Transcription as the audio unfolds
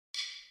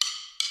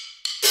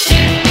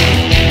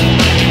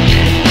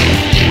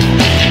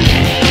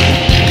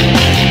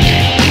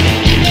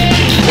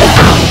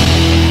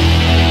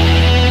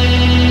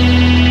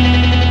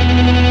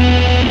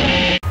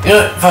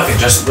Fuck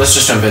it, let's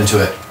just jump into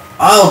it.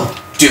 I'll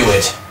do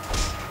it.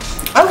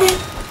 Okay.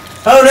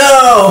 Oh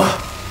no!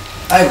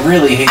 I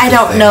really hate this thing. I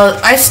don't know.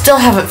 I still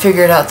haven't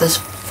figured out this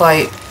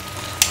fight.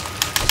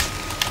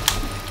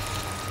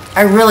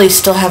 I really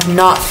still have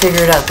not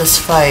figured out this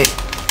fight.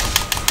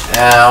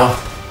 Ow.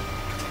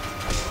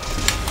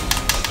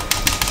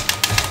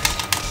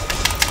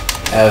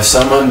 Have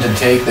someone to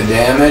take the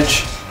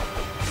damage.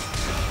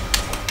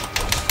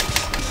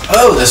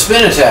 Oh, the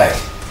spin attack.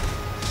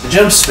 The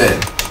jump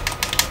spin.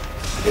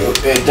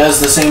 It does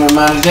the same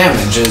amount of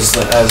damage as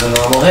a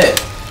normal hit.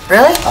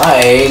 Really?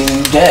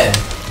 I'm dead.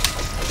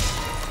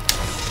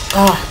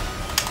 Oh.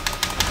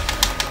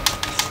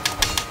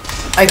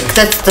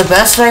 That's the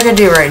best I could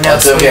do right now,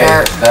 That's okay.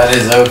 sweetheart. That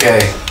is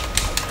okay.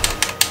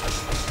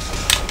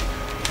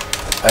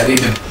 I need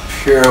to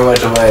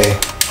pirouette away.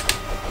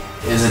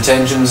 His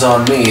attention's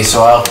on me,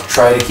 so I'll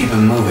try to keep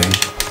him moving.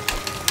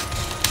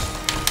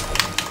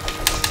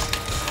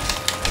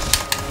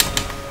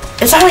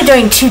 It's only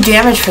doing 2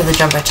 damage for the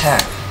jump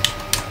attack.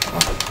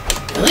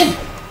 Really?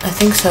 I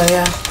think so,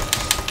 yeah.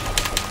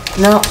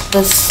 No,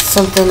 that's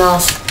something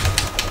else.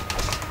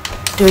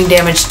 Doing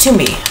damage to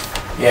me.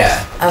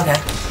 Yeah.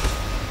 Okay.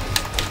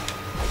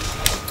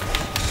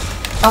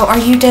 Oh, are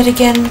you dead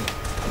again?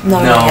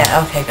 No, not yet.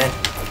 Okay, good.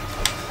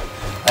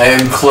 I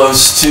am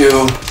close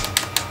to...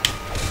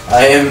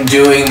 I am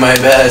doing my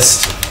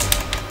best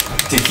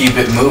to keep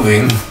it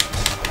moving.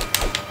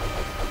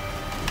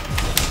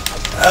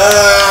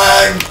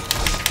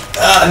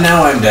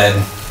 Now I'm dead.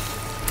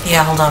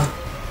 Yeah, hold on.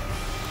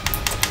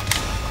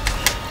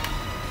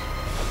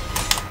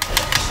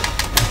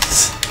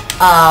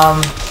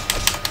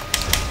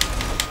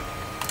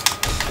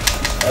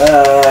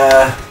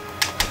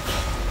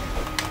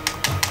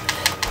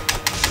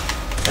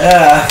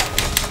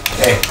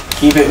 Okay,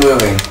 keep it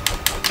moving.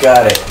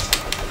 Got it.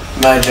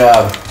 My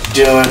job.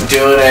 Doing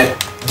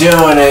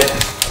it.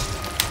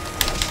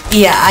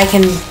 Yeah, I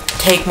can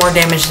take more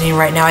damage than you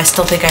right now. I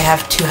still think I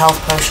have 2 health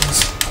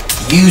potions.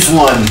 Use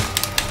one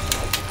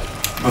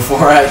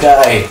before I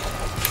die.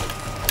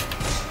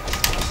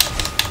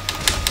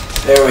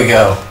 There we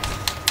go.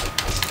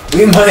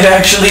 We might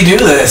actually do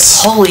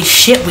this. Holy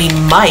shit, we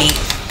might.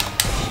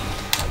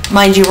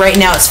 Mind you, right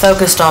now it's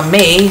focused on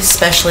me,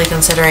 especially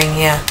considering,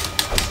 yeah,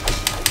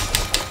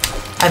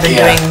 I've been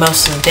doing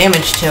most of the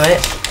damage to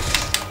it.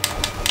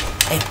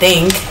 I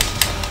think.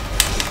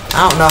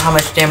 I don't know how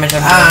much damage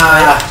I'm doing to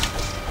it.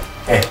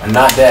 Hey, I'm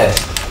not dead.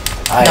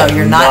 No,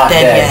 you're not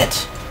dead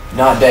yet.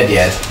 Not dead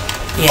yet.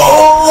 Yeah.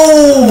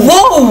 Oh!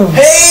 Whoa!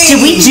 Hey!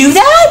 Did we do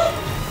that?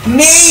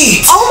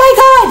 Neat! Oh my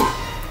god!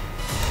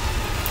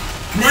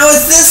 Now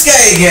it's this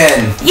guy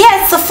again! Yeah,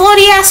 it's the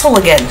floaty asshole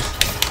again.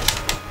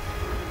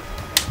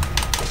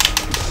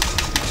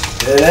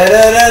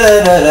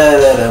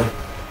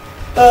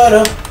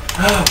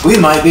 We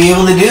might be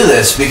able to do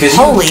this because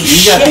Holy you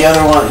shit. got the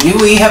other one.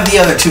 We have the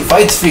other 2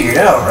 fights figured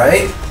out,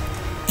 right?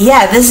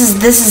 Yeah,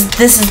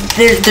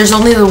 there's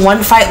only the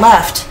 1 fight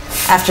left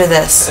after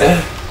this.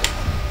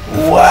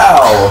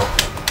 Wow.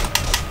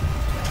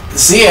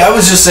 See, I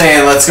was just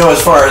saying let's go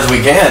as far as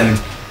we can.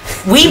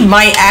 We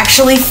might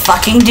actually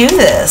fucking do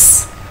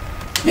this.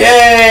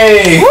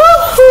 Yay!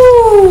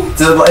 Woohoo!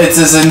 It's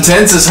as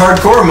intense as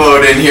hardcore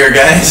mode in here,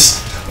 guys.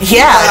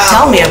 Yeah, Wow.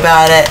 tell me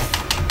about it.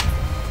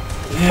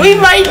 We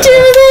might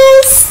do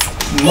this!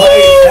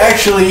 Might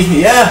actually,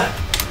 yeah.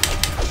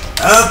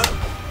 Up.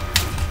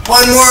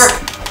 1 more.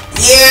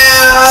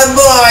 Yeah,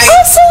 boy.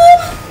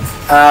 Awesome!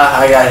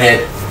 I got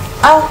hit.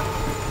 Oh.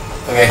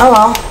 Okay. Oh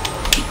well.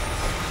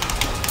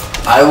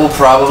 I will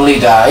probably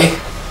die,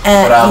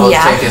 but I will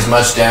yeah. take as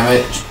much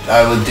damage.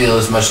 I will deal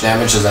as much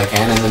damage as I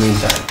can in the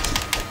meantime.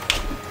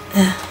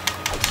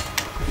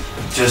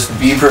 Just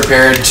be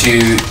prepared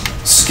to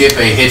skip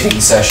a hitting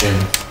session.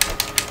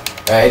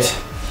 Right?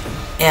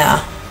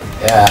 Yeah.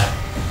 Yeah.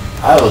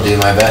 I will do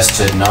my best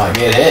to not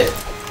get hit.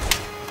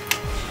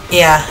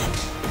 Yeah.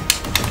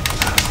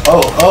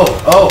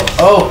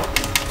 Oh!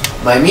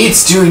 My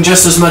meat's doing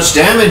just as much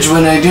damage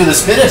when I do the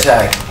spin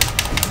attack.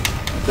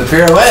 The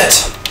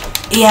pirouette.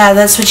 Yeah,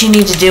 that's what you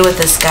need to do with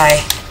this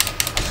guy.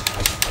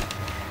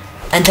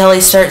 Until he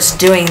starts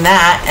doing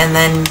that, and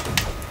then...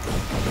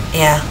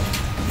 Yeah.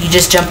 You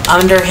just jump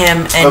under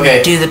him and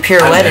do the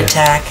pirouette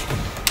attack.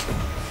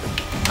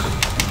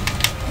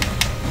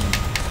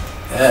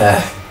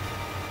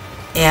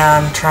 Yeah,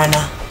 I'm trying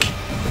to...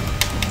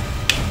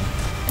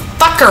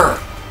 Fucker!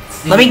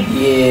 Let me...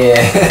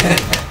 Yeah.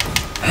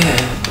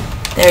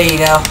 There you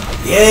go.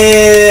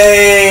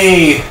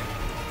 Yay!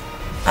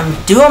 I'm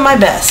doing my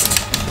best.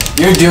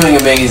 You're doing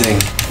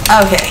amazing.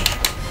 Okay.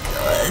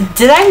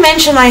 Did I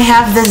mention I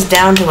have this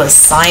down to a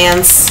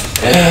science?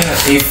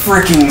 A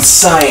freaking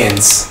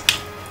science.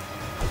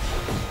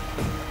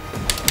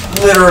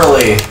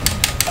 Literally.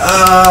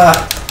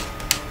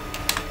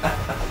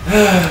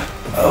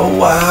 Oh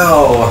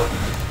wow.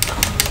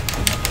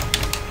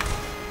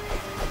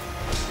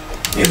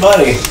 Hey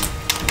buddy.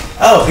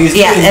 Oh, he's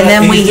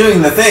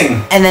doing the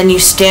thing. And then you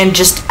stand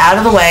just out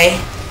of the way.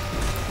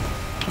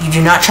 You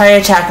do not try to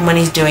attack him when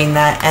he's doing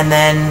that, and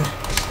then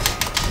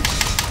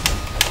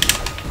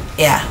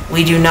Yeah,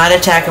 we do not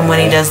attack him when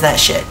he does that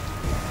shit.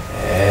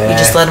 You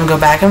just let him go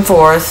back and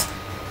forth.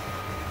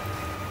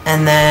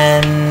 And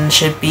then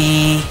should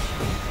be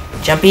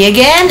jumpy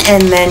again,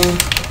 and then,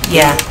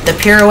 yeah, the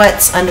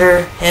pirouettes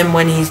under him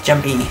when he's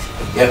jumpy.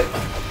 Yep.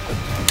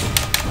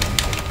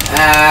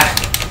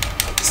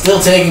 Still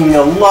taking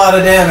a lot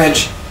of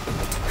damage.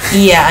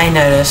 Yeah, I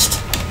noticed.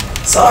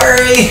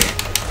 Sorry.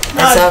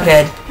 It's all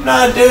good.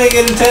 Not doing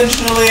it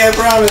intentionally, I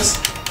promise.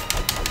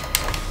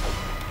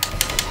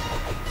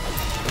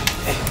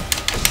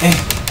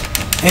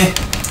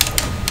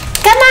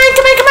 Come on,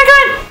 come on, come on, come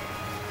on!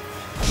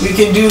 We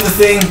can do the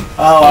thing.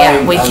 Oh, yeah,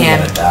 I'm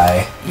gonna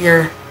die.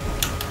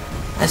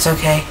 That's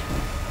okay.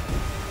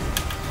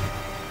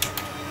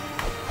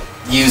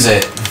 Use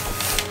it.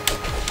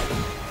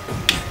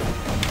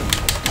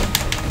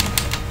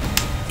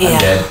 Yeah. I'm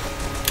dead.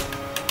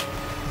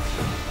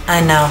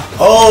 I know.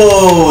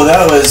 Oh,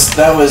 that was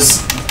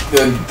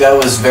good. That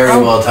was very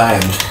well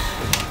timed.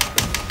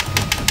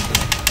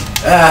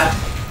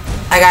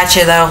 I got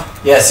you though.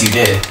 Yes, you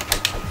did.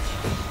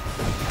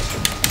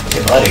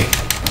 Hey, buddy.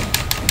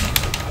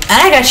 And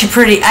I got you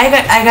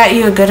I got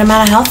you a good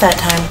amount of health that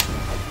time.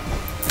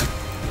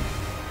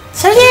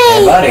 So yay!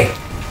 Hey, buddy.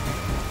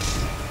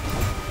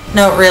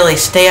 No, really,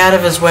 stay out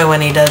of his way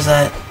when he does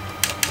that.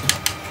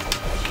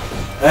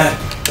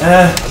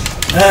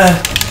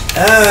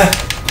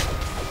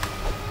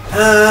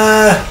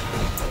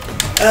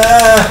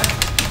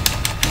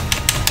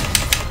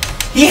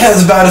 He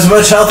has about as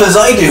much health as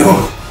I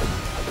do.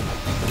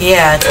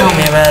 Yeah, tell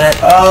me about it.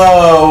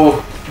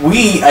 Oh,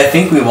 I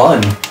think we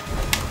won.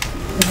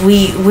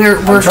 We're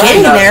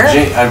getting there.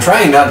 I'm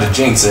trying not to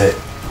jinx it.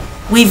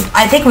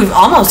 I think we've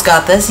almost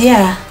got this,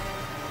 yeah.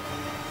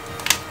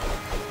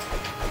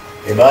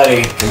 Hey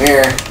buddy, come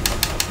here.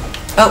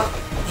 Oh,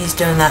 he's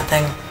doing that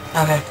thing.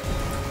 Okay.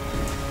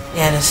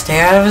 Yeah, just stay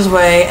out of his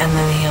way and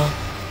then heal.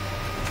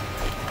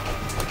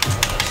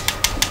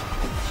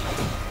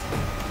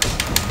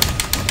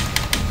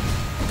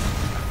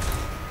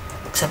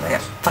 Except I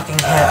got fucking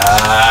hit.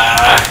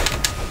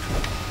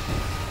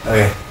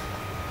 Okay.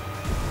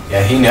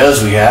 Yeah, he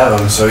knows we have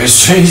him, so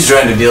he's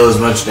trying to deal as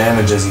much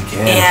damage as he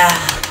can. Yeah,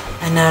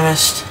 I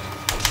noticed.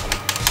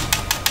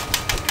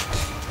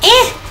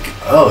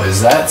 Oh,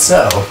 is that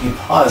so? He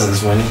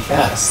pauses when he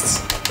casts.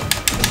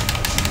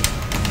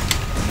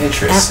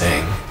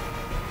 Interesting.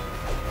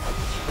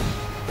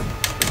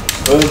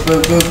 Boop,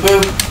 boop, boop,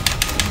 boop.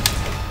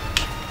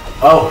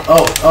 Oh,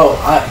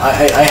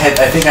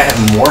 I think I have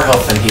more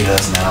health than he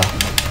does now.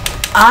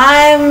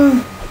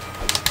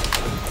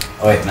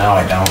 Oh wait, now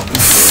I don't.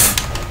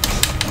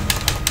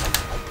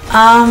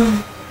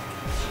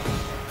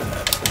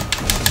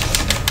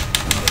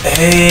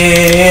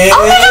 Hey!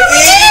 Oh my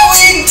God,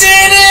 we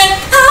did it!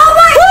 Oh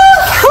my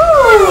God!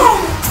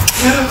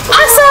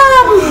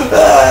 Awesome!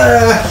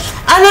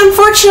 And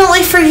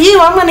unfortunately for you,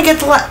 I'm going to get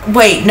the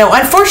wait, no,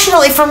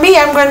 unfortunately for me,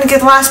 I'm going to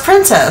get the last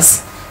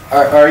princess.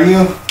 Are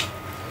you?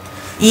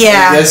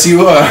 Yeah. Yes,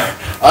 you are.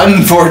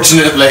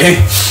 Unfortunately.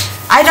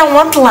 I don't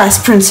want the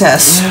last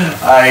princess.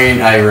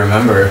 I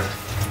remember.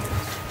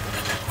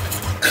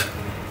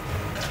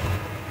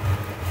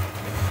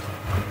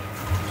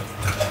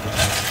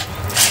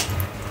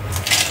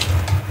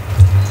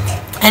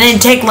 And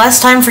it'd take less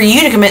time for you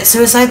to commit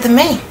suicide than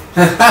me.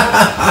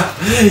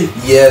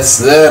 Yes,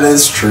 that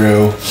is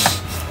true.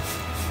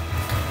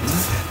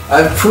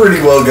 I've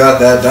pretty well got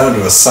that down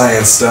to a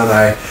science, don't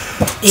I?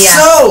 Yeah.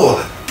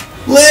 So,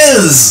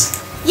 Liz!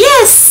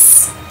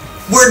 Yes!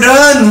 We're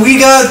done! We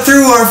got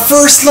through our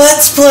first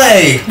Let's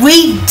Play!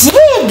 We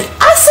did!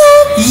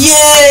 Awesome!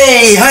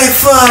 Yay! High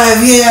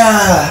five,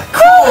 yeah!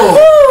 Cool!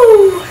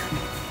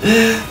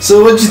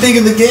 So what'd you think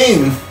of the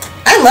game?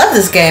 I love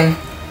this game.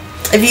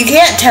 If you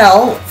can't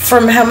tell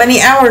from how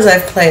many hours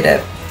I've played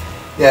it.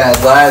 Yeah,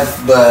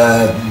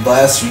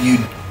 last you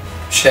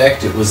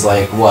checked, it was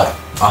like, what,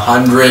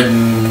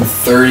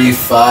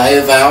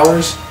 135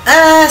 hours?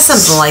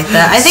 Something like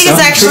that. I think it's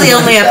actually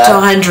only up to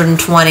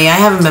 120. I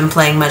haven't been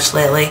playing much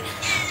lately.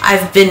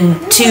 I've been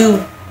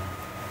too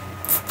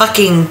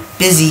fucking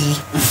busy.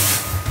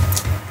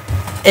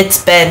 It's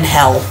been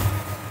hell.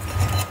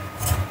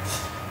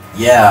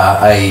 Yeah,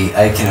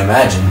 I can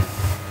imagine.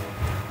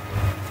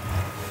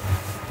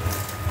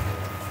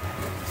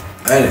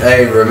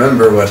 I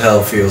remember what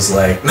hell feels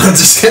like. No,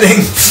 just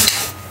kidding.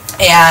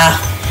 Yeah.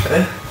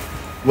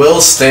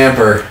 Will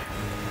Stamper.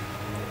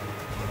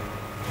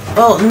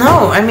 Well,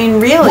 no, I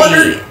mean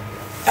really.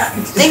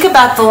 Think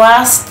about the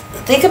last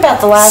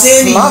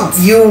Sandy, month.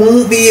 you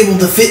won't be able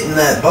to fit in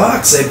that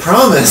box, I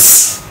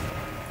promise.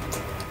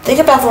 Think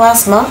about the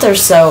last month or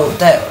so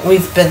that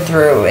we've been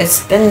through.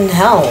 It's been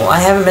hell. I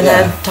haven't been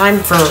had time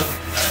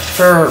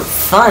for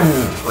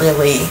fun,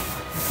 really.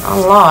 Not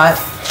a lot.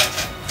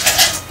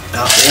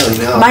 Not really,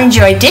 no. Mind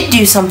you, I did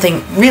do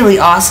something really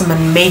awesome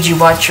and made you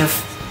watch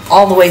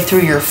all the way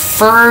through your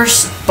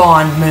first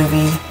Bond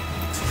movie.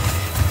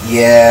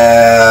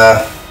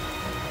 Yeah.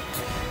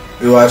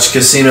 We watched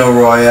Casino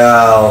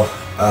Royale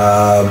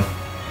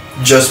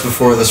just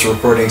before this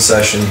recording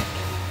session.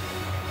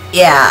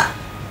 Yeah.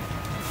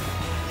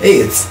 Hey,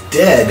 it's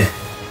dead.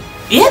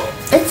 Yep,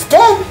 it's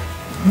dead.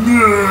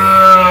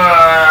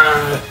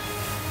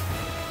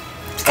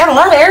 It's got a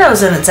lot of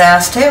arrows in its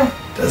ass, too.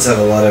 It does have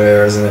a lot of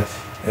arrows in it.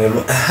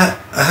 And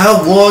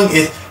how long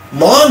is...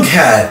 Long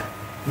cat!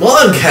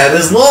 Long cat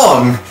is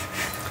long!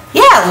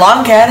 Yeah,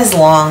 long cat is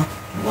long.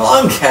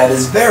 Long cat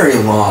is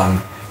very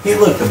long. Hey,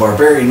 look, the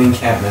barbarian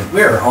encampment.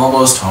 We're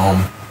almost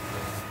home.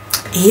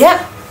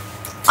 Yep.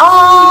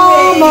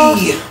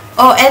 Almost. Yay.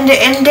 Oh,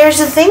 and there's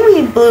a thing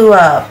we blew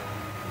up.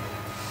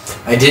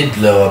 I did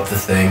blow up the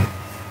thing.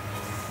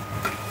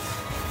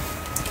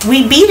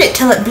 We beat it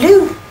till it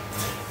blew.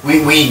 We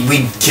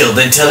killed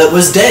it till it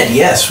was dead.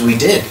 Yes, we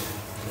did.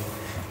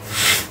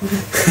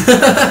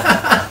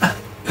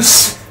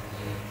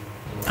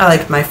 I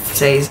liked my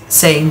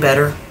saying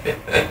better.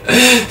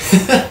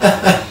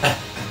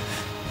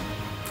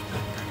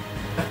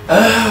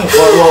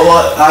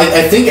 Well,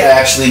 I think I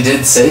actually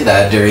did say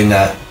that during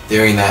that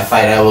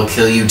fight. I will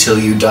kill you till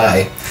you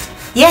die.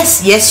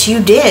 Yes,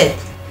 you did.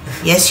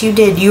 Yes, you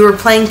did. You were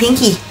playing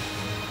Pinky.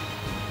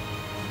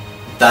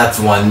 That's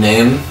one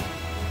name.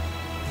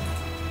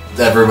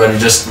 Everybody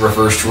just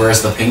refers to her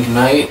as the Pink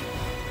Knight.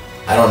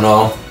 I don't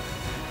know.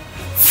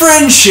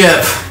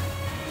 Friendship.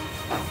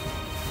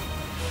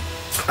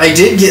 I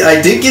did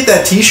get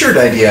that T-shirt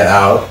idea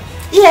out.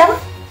 Yeah.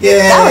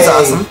 Yeah. That was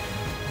awesome.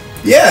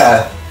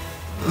 Yeah.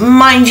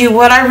 Mind you,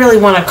 what I really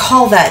want to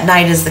call that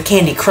night is the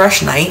Candy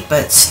Crush night,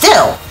 but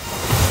still.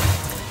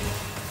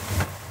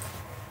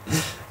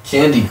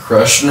 Candy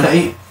Crush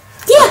night?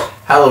 Yeah.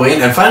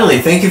 Halloween. And finally,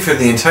 thank you for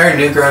the entire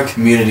Newground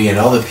community and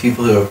all the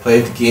people who have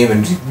played the game.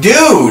 And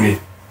dude!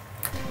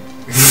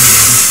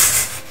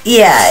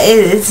 Yeah,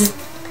 it's...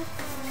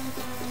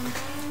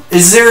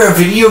 Is there a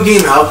video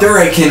game out there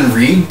I can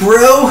read,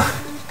 bro?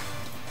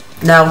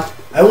 No.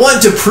 I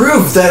want to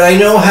prove that I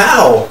know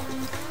how.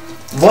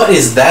 What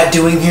is that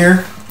doing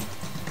here?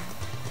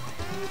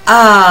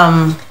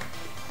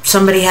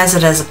 Somebody has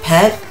it as a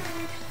pet?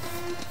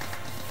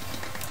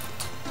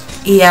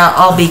 Yeah,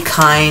 I'll be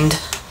kind.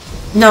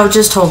 No,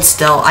 just hold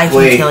still. I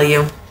can kill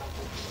you.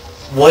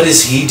 What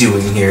is he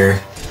doing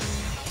here?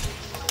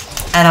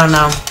 I don't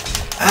know.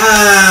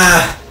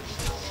 Ah!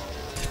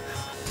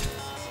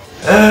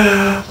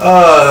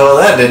 Oh, well,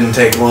 that didn't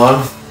take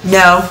long.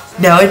 No,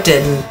 it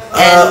didn't.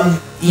 And,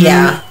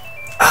 yeah.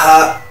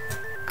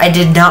 I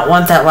did not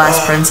want that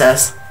last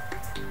princess.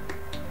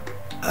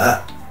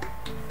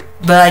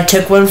 But I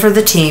took one for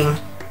the team.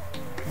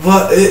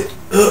 What?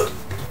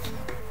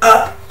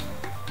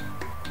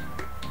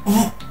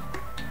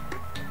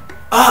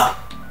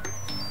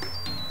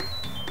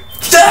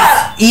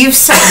 You've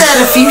said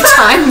that a few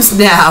times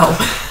now.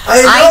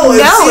 I know,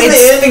 I've seen the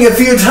ending a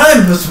few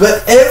times,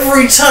 but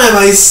every time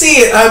I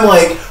see it, I'm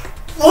like,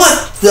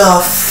 what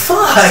the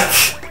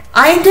fuck?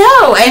 I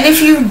know, and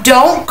if you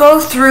don't go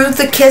through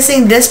the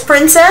kissing this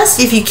princess,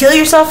 if you kill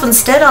yourself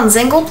instead on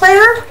single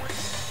player,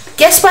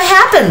 guess what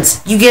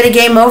happens? You get a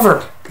game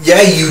over.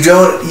 Yeah, you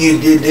don't,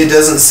 it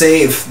doesn't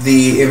save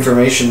the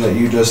information that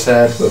you just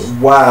had, but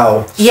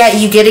wow. Yeah,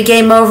 you get a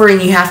game over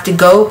and you have to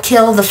go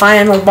kill the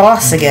final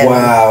boss again.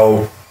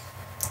 Wow.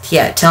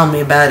 Yeah, tell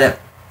me about it.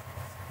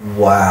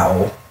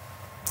 Wow.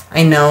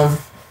 I know.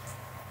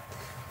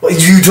 Well,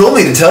 you told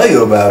me to tell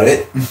you about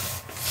it.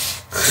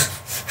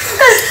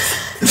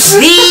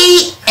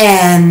 The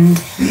end.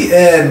 The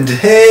end.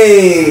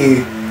 Hey.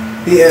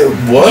 The end.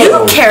 Whoa.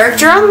 New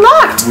character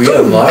unlocked. We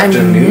unlocked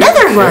a new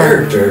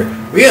character.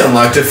 One. We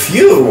unlocked a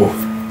few.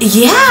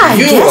 Yeah,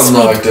 you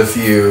unlocked a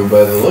few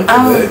by the look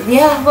of it.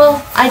 Yeah,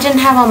 well, I didn't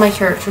have all my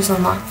characters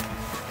unlocked.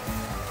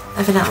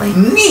 Evidently.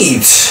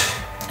 Neat.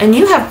 And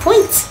you have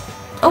points.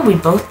 Oh, we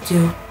both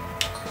do.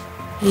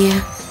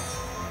 Yeah.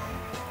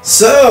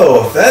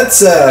 So,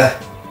 that's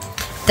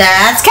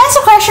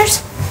Castle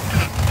Crashers.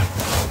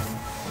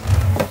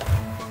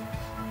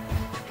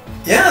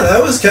 Yeah,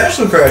 that was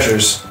Castle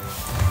Crashers.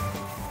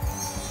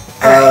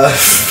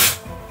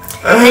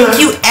 Thank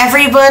you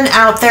everyone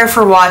out there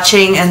for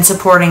watching and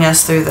supporting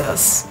us through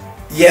this.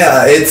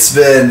 Yeah, it's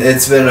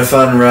been a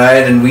fun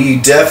ride, and we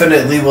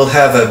definitely will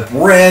have a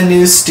brand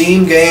new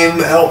Steam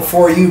game out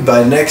for you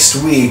by next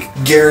week,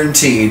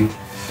 guaranteed.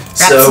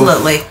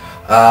 Absolutely. So,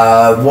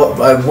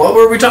 what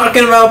were we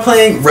talking about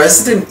playing?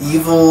 Resident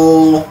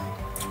Evil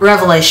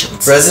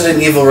Revelations.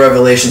 Resident Evil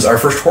Revelations, our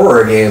first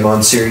horror game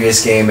on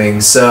Serious Gaming.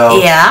 So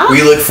yeah,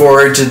 we look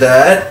forward to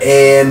that,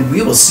 and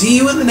we will see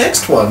you in the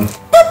next one.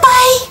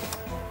 Bye-bye.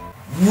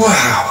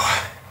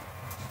 Wow.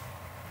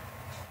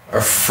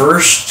 Our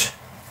first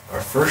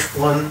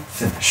one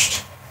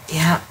finished.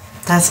 Yeah,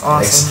 that's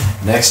awesome.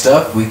 Next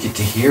up, we get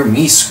to hear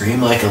me scream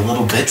like a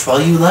little bitch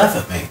while you laugh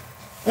at me.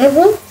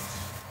 Mm-hmm.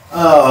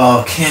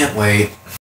 Oh, can't wait.